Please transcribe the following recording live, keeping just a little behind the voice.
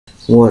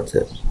What's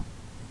up,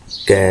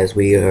 guys?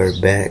 We are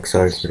back.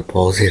 Sorry for the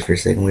pause here for a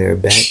second. We are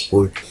back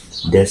for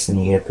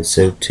Destiny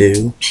episode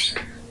 2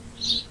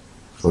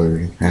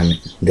 for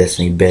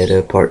Destiny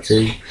beta part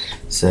 2.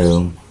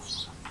 So,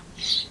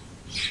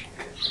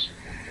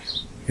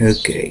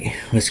 okay,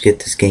 let's get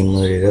this game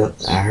loaded up.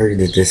 I heard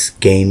that this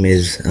game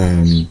is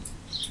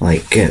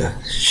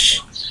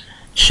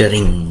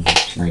shutting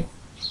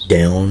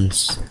down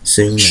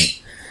soon,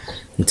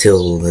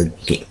 until the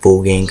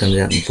full game comes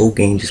out. And full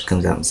game just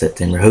comes out in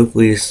September.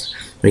 Hopefully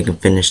we can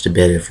finish the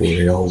beta before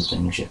the whole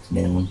thing shuts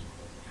down.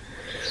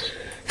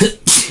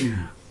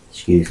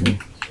 Excuse me.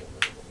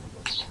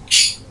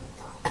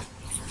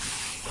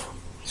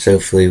 So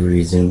hopefully we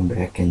resume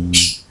back in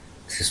the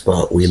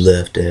spot we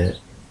left at.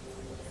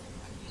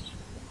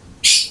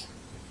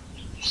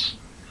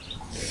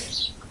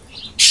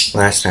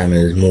 Last time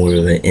it was more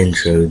of an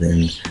intro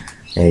than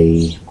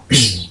a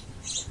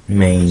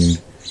main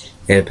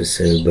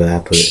episode, but I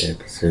put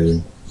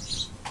episode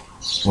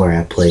where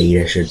I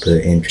played. I should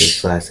put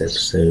intro /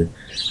 episode.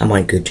 I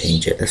might go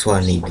change it. That's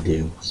what I need to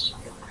do.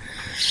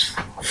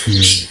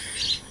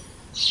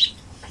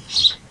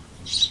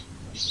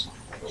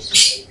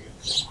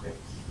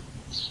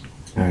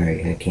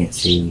 Alright, I can't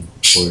see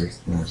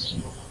words,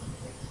 nothing.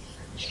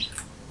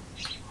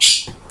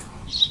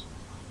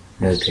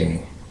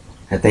 Okay,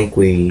 I think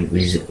we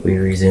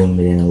resumed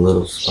it in a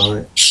little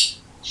spot.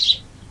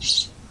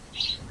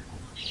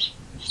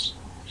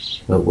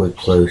 But we're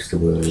close to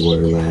where we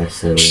were last,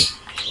 so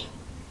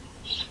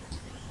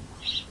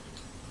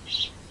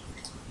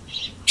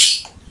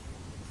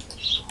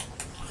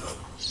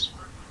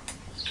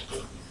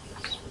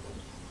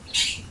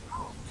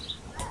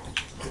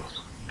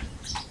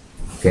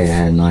okay, I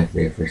had a knife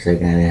there for a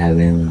second. I didn't have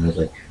him, and I was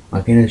like,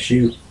 why can't I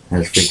shoot? I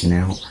was freaking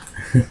out.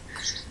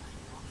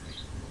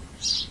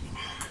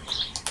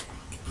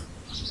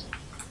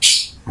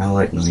 I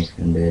like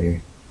knifing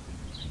better.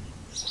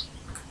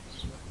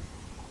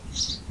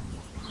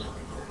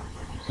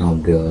 Oh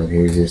god,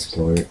 here's this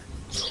part.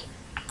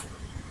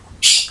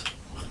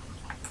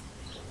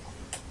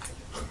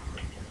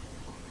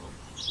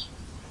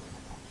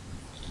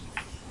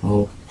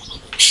 Oh.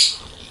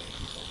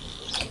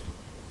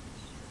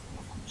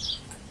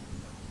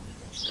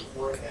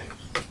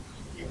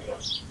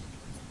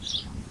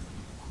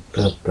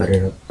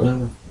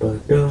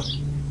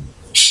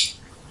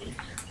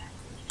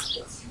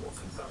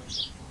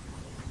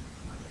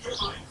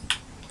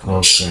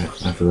 Oh crap,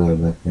 I forgot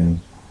about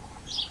them.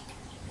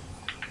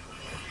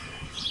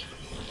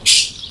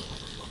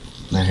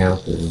 My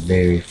health is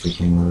very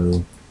freaking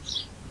low.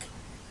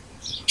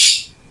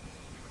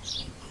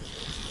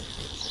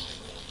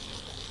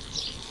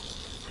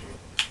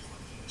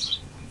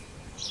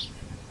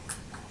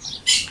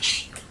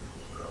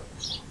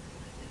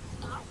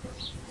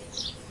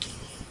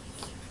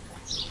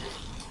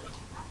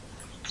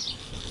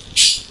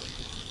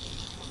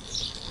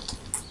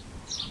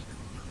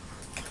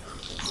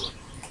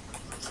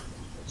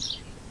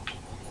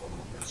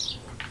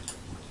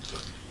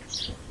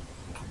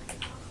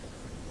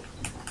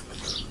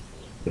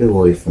 Get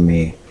away from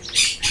me.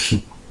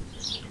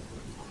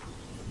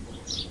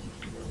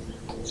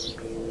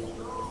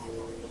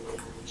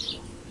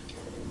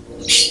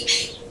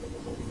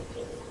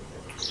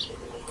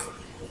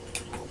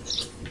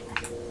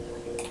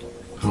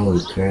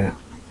 Holy crap.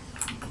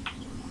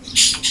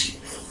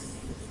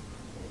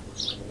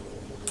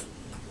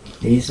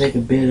 He's like a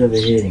bit of a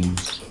hitting.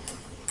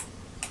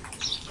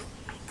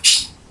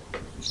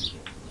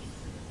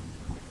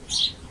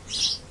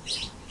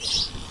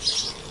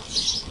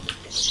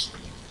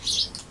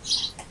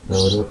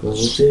 Load up level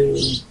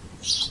 2.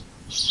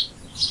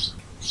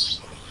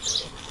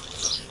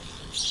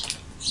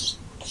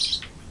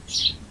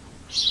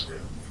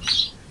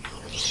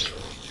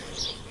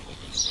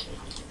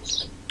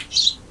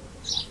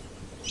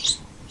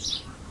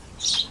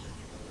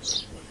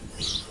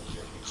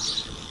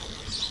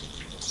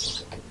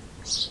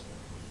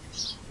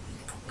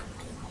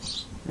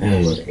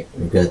 Alright,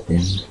 we got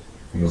them.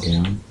 They're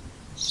down.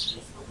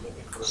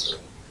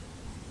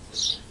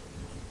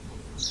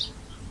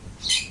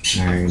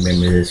 I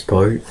remember this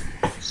part.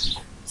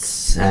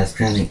 I was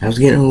getting a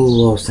little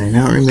lost, and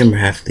I don't remember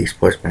half of these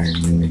parts, but I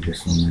remember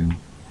this one now.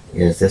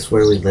 Yes, that's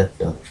where we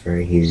left off,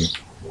 right here.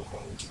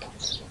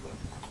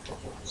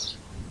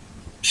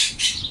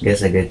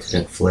 Guess I go to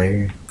that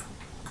flare.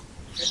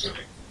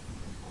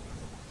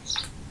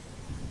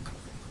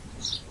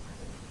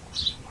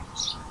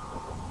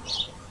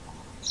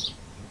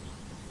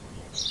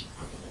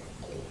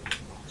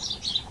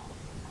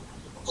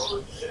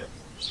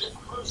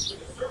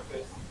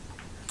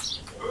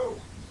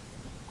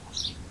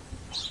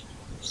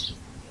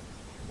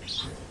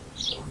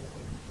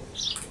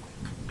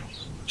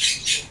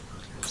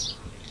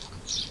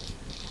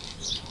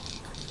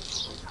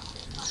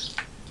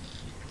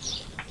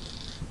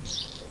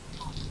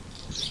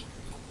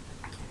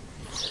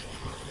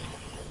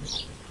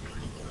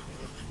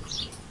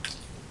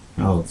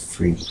 Oh,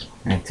 freak.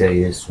 I tell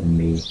you, this would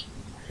be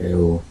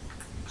hell.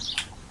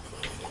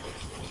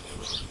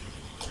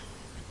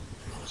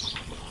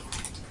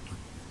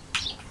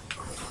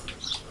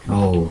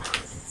 Oh.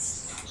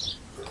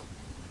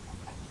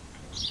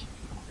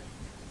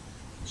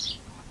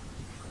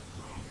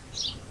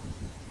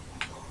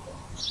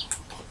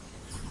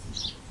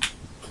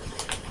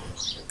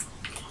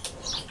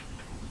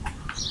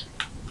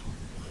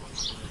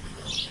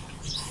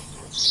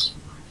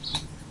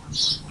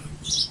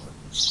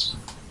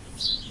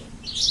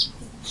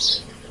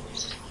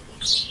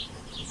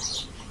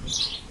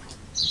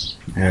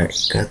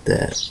 Alright, got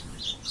that.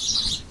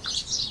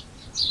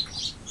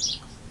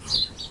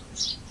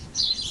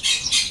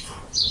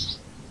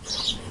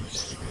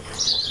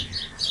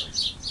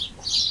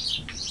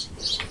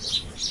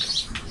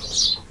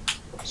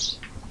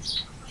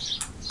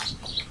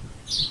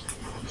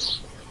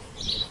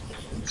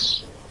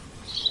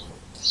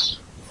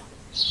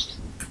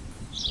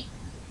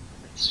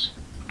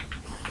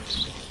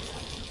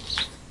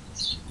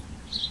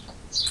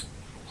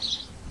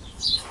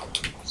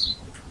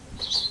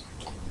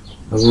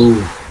 Oh.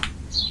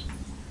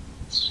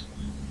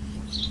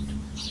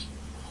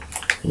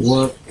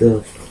 What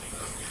the?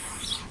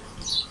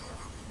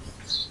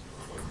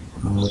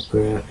 Oh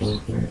crap,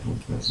 oh crap, oh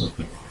crap, oh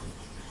crap.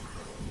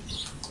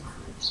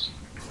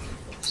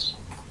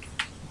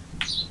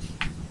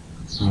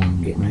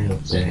 Get my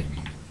health back.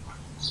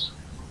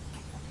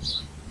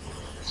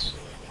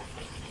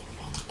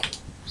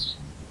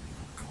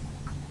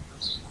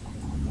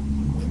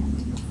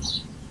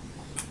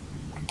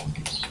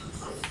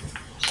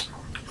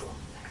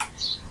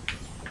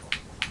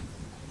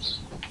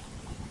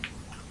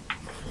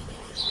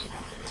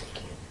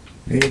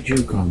 Where did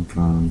you come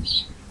from?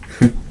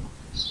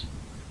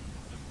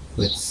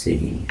 Let's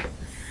see.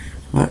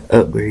 What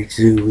upgrades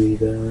do we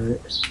got?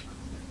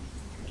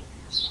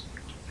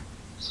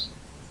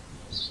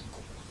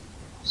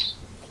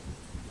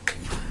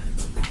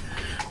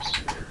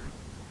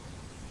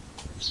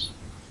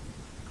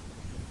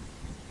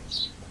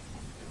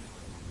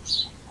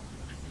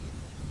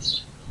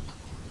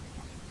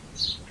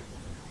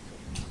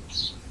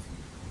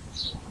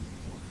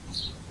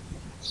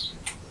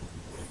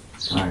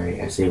 Alright,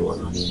 I see what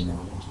I need now.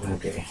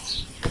 Okay.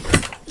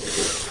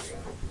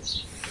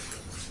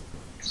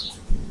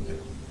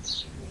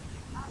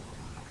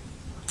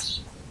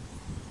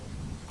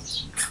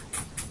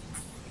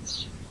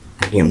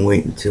 I can't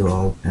wait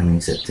until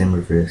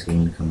September for this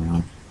game to come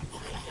out.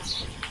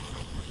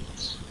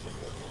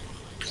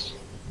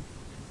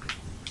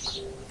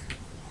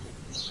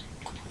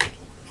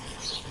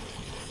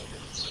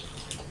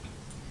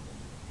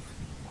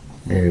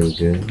 There we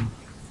go.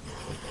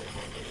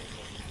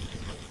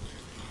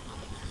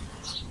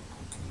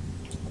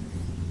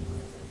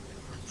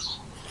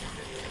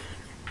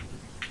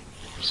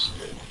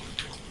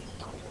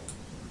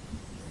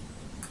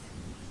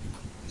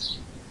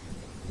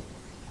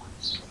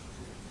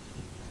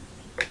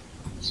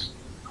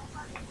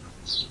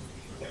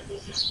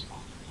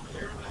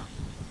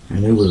 I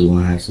knew we were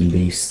gonna have some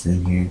beasts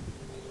in here.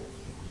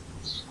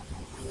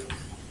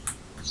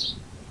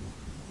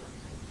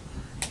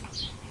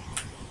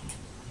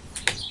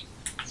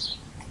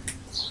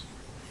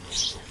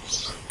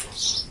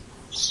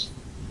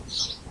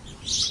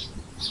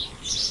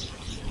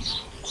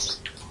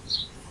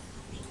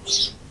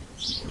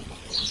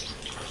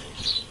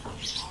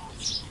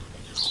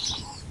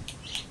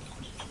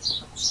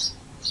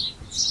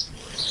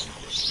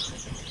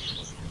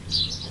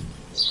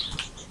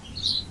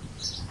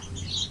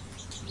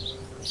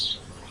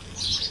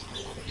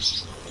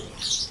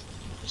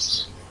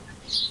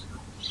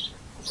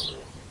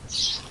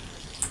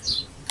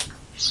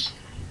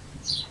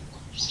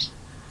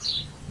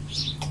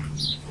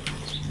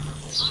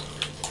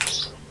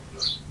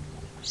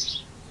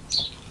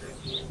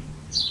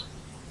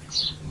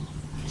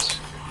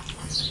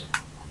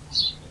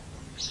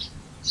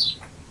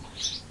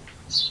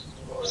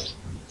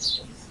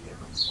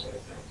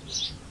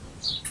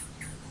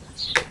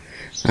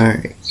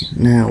 Alright,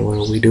 now what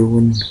are we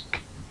doing?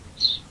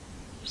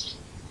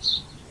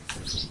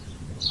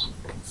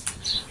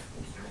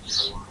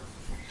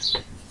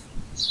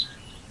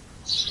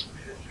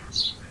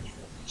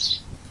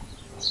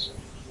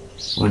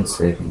 One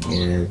second,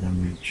 yeah, let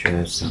me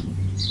try something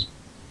here.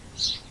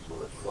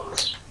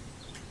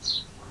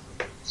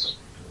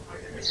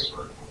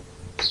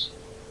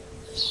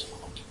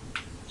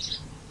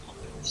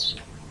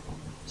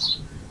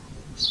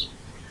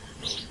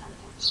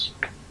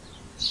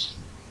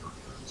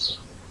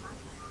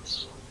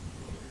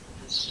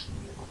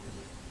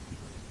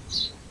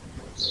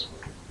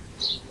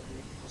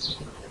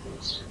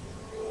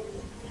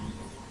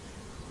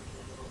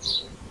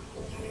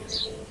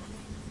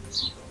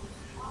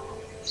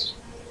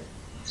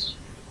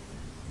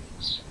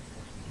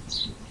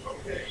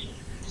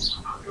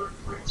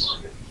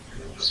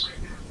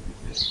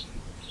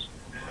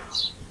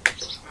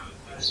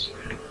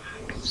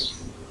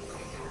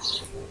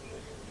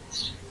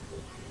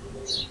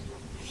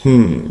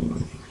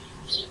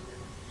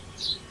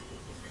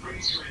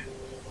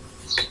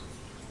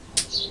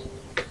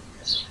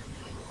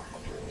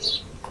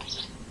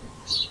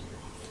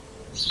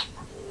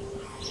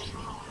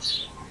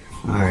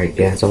 Alright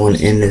guys, I want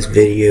to end this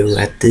video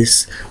at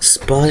this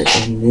spot,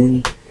 and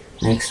then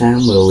next time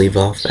we'll leave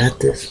off at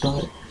this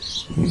spot.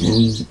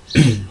 And,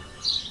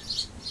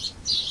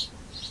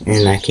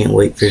 and I can't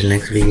wait for the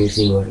next video to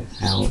see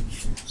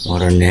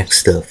what our next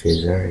stuff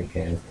is. Alright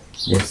guys,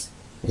 this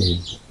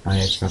is my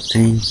X-Rock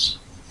Thing,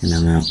 and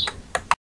I'm out.